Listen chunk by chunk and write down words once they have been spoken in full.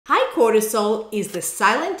cortisol is the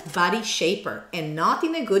silent body shaper, and not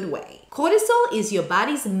in a good way. Cortisol is your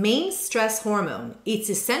body's main stress hormone. It's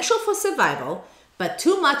essential for survival, but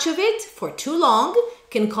too much of it for too long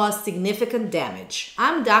can cause significant damage.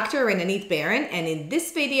 I'm Dr. Renanit Barron, and in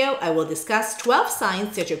this video, I will discuss 12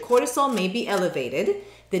 signs that your cortisol may be elevated,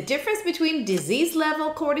 the difference between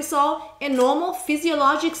disease-level cortisol and normal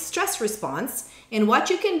physiologic stress response, and what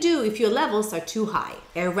you can do if your levels are too high.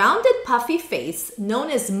 A rounded puffy face, known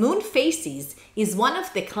as moon faces, is one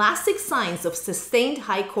of the classic signs of sustained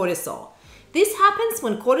high cortisol. This happens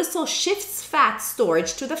when cortisol shifts fat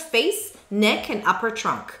storage to the face, neck, and upper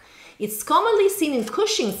trunk. It's commonly seen in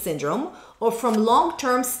Cushing syndrome or from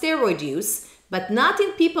long-term steroid use, but not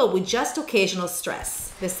in people with just occasional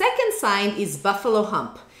stress. The second sign is buffalo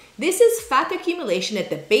hump. This is fat accumulation at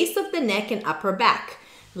the base of the neck and upper back.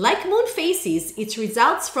 Like moon faces, it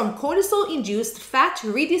results from cortisol-induced fat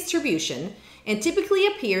redistribution and typically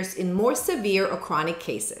appears in more severe or chronic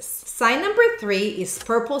cases. Sign number 3 is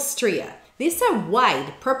purple stria. These are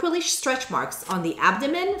wide, purplish stretch marks on the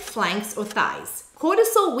abdomen, flanks, or thighs.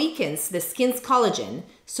 Cortisol weakens the skin's collagen,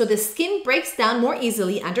 so the skin breaks down more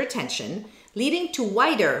easily under tension, leading to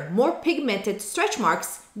wider, more pigmented stretch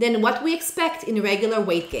marks than what we expect in regular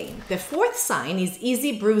weight gain. The fourth sign is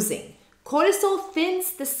easy bruising. Cortisol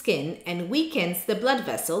thins the skin and weakens the blood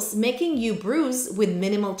vessels, making you bruise with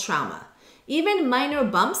minimal trauma. Even minor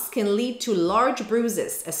bumps can lead to large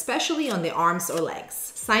bruises, especially on the arms or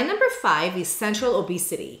legs. Sign number 5 is central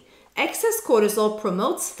obesity. Excess cortisol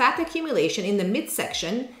promotes fat accumulation in the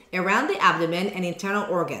midsection, around the abdomen, and internal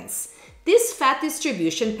organs. This fat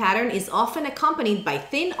distribution pattern is often accompanied by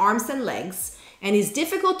thin arms and legs and is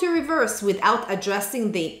difficult to reverse without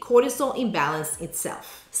addressing the cortisol imbalance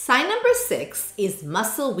itself. Sign number 6 is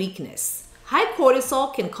muscle weakness. High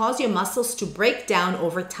cortisol can cause your muscles to break down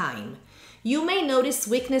over time. You may notice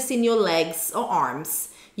weakness in your legs or arms.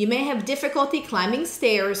 You may have difficulty climbing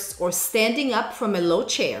stairs or standing up from a low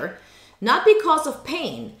chair, not because of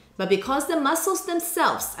pain, but because the muscles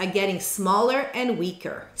themselves are getting smaller and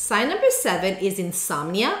weaker. Sign number 7 is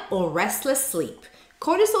insomnia or restless sleep.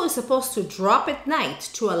 Cortisol is supposed to drop at night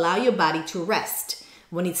to allow your body to rest.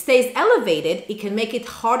 When it stays elevated, it can make it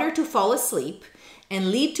harder to fall asleep and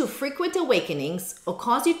lead to frequent awakenings or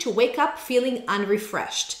cause you to wake up feeling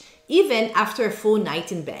unrefreshed, even after a full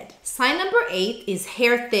night in bed. Sign number 8 is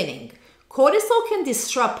hair thinning. Cortisol can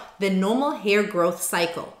disrupt the normal hair growth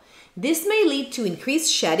cycle. This may lead to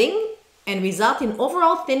increased shedding and result in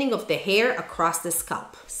overall thinning of the hair across the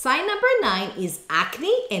scalp. Sign number 9 is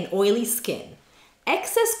acne and oily skin.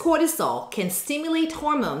 Excess cortisol can stimulate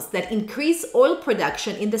hormones that increase oil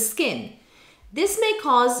production in the skin. This may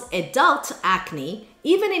cause adult acne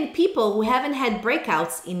even in people who haven't had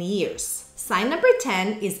breakouts in years. Sign number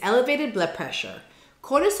 10 is elevated blood pressure.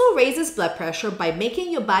 Cortisol raises blood pressure by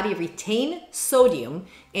making your body retain sodium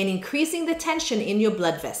and increasing the tension in your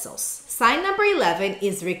blood vessels. Sign number 11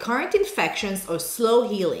 is recurrent infections or slow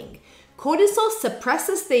healing. Cortisol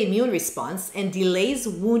suppresses the immune response and delays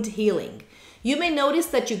wound healing. You may notice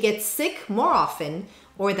that you get sick more often,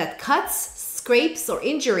 or that cuts, scrapes, or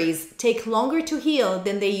injuries take longer to heal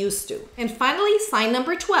than they used to. And finally, sign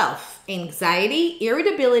number 12, anxiety,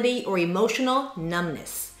 irritability, or emotional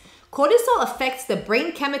numbness. Cortisol affects the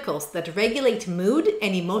brain chemicals that regulate mood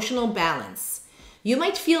and emotional balance. You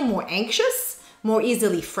might feel more anxious, more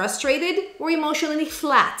easily frustrated, or emotionally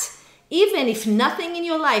flat, even if nothing in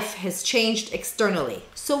your life has changed externally.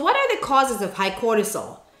 So what are the causes of high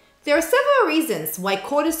cortisol? There are several reasons why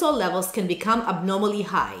cortisol levels can become abnormally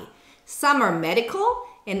high. Some are medical,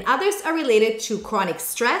 and others are related to chronic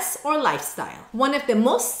stress or lifestyle. One of the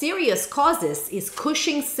most serious causes is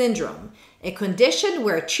Cushing syndrome, a condition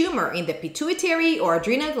where a tumor in the pituitary or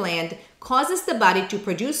adrenal gland causes the body to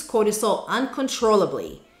produce cortisol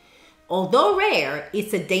uncontrollably. Although rare,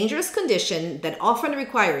 it's a dangerous condition that often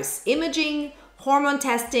requires imaging, hormone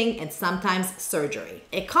testing, and sometimes surgery.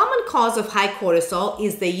 A common cause of high cortisol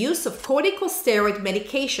is the use of corticosteroid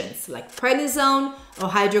medications like prednisone or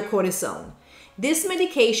hydrocortisone. These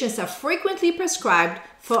medications are frequently prescribed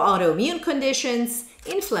for autoimmune conditions,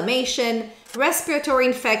 inflammation, respiratory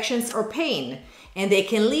infections, or pain, and they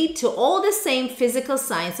can lead to all the same physical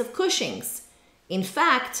signs of Cushing's. In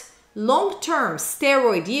fact, long-term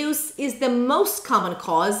steroid use is the most common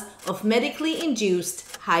cause of medically induced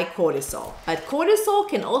high cortisol. But cortisol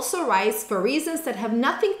can also rise for reasons that have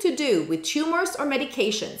nothing to do with tumors or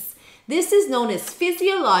medications. This is known as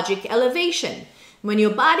physiologic elevation, when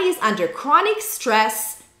your body is under chronic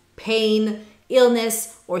stress, pain,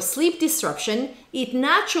 illness, or sleep disruption. It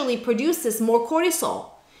naturally produces more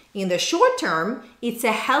cortisol. In the short term, it's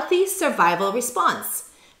a healthy survival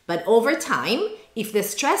response. But over time, if the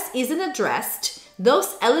stress isn't addressed,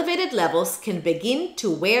 those elevated levels can begin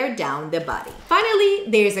to wear down the body. Finally,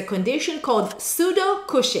 there's a condition called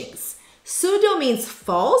pseudo-Cushing's. Pseudo means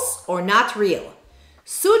false or not real.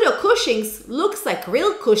 Pseudo-Cushing's looks like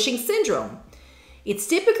real Cushing syndrome. It's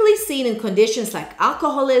typically seen in conditions like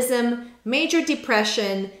alcoholism, major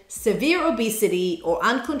depression, severe obesity, or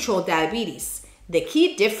uncontrolled diabetes. The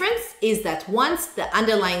key difference is that once the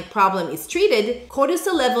underlying problem is treated,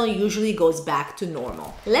 cortisol level usually goes back to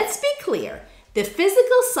normal. Let's be clear. The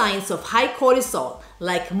physical signs of high cortisol,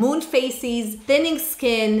 like moon phases, thinning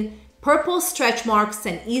skin, purple stretch marks,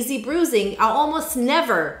 and easy bruising, are almost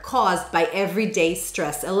never caused by everyday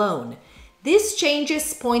stress alone. These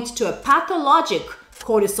changes point to a pathologic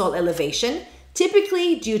cortisol elevation,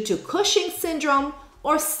 typically due to Cushing syndrome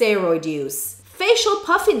or steroid use. Facial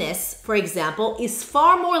puffiness, for example, is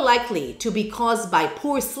far more likely to be caused by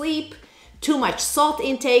poor sleep, too much salt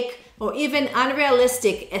intake, or even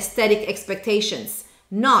unrealistic aesthetic expectations,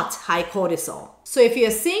 not high cortisol. So if you're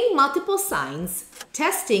seeing multiple signs,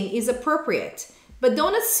 testing is appropriate, but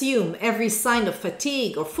don't assume every sign of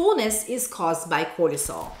fatigue or fullness is caused by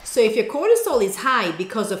cortisol. So if your cortisol is high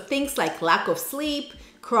because of things like lack of sleep,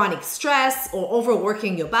 chronic stress, or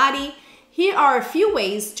overworking your body, here are a few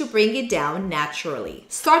ways to bring it down naturally.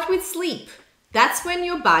 Start with sleep. That's when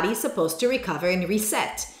your body is supposed to recover and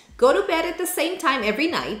reset. Go to bed at the same time every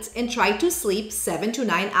night and try to sleep 7 to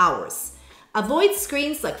 9 hours. Avoid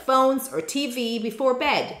screens like phones or TV before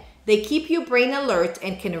bed. They keep your brain alert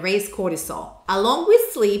and can raise cortisol. Along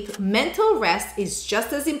with sleep, mental rest is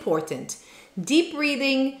just as important. Deep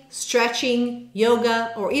breathing, stretching,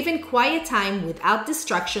 yoga, or even quiet time without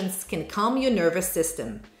distractions can calm your nervous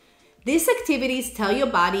system. These activities tell your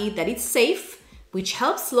body that it's safe, which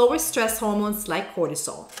helps lower stress hormones like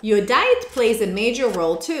cortisol. Your diet plays a major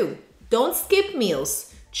role too. Don't skip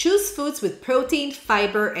meals. Choose foods with protein,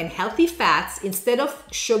 fiber, and healthy fats instead of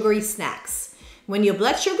sugary snacks. When your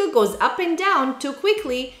blood sugar goes up and down too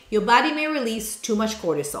quickly, your body may release too much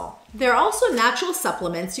cortisol. There are also natural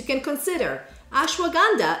supplements you can consider.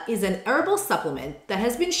 Ashwagandha is an herbal supplement that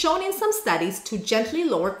has been shown in some studies to gently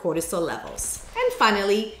lower cortisol levels. And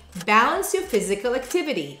finally, balance your physical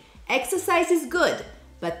activity. Exercise is good,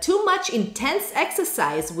 but too much intense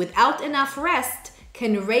exercise without enough rest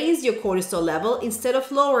can raise your cortisol level instead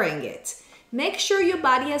of lowering it. Make sure your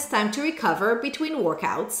body has time to recover between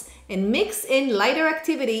workouts and mix in lighter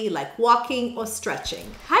activity like walking or stretching.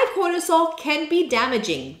 High cortisol can be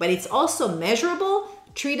damaging, but it's also measurable,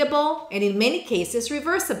 treatable, and in many cases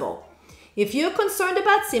reversible. If you're concerned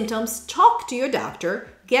about symptoms, talk to your doctor,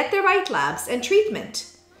 get the right labs and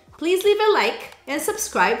treatment. Please leave a like and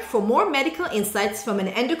subscribe for more medical insights from an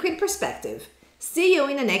endocrine perspective. See you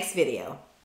in the next video.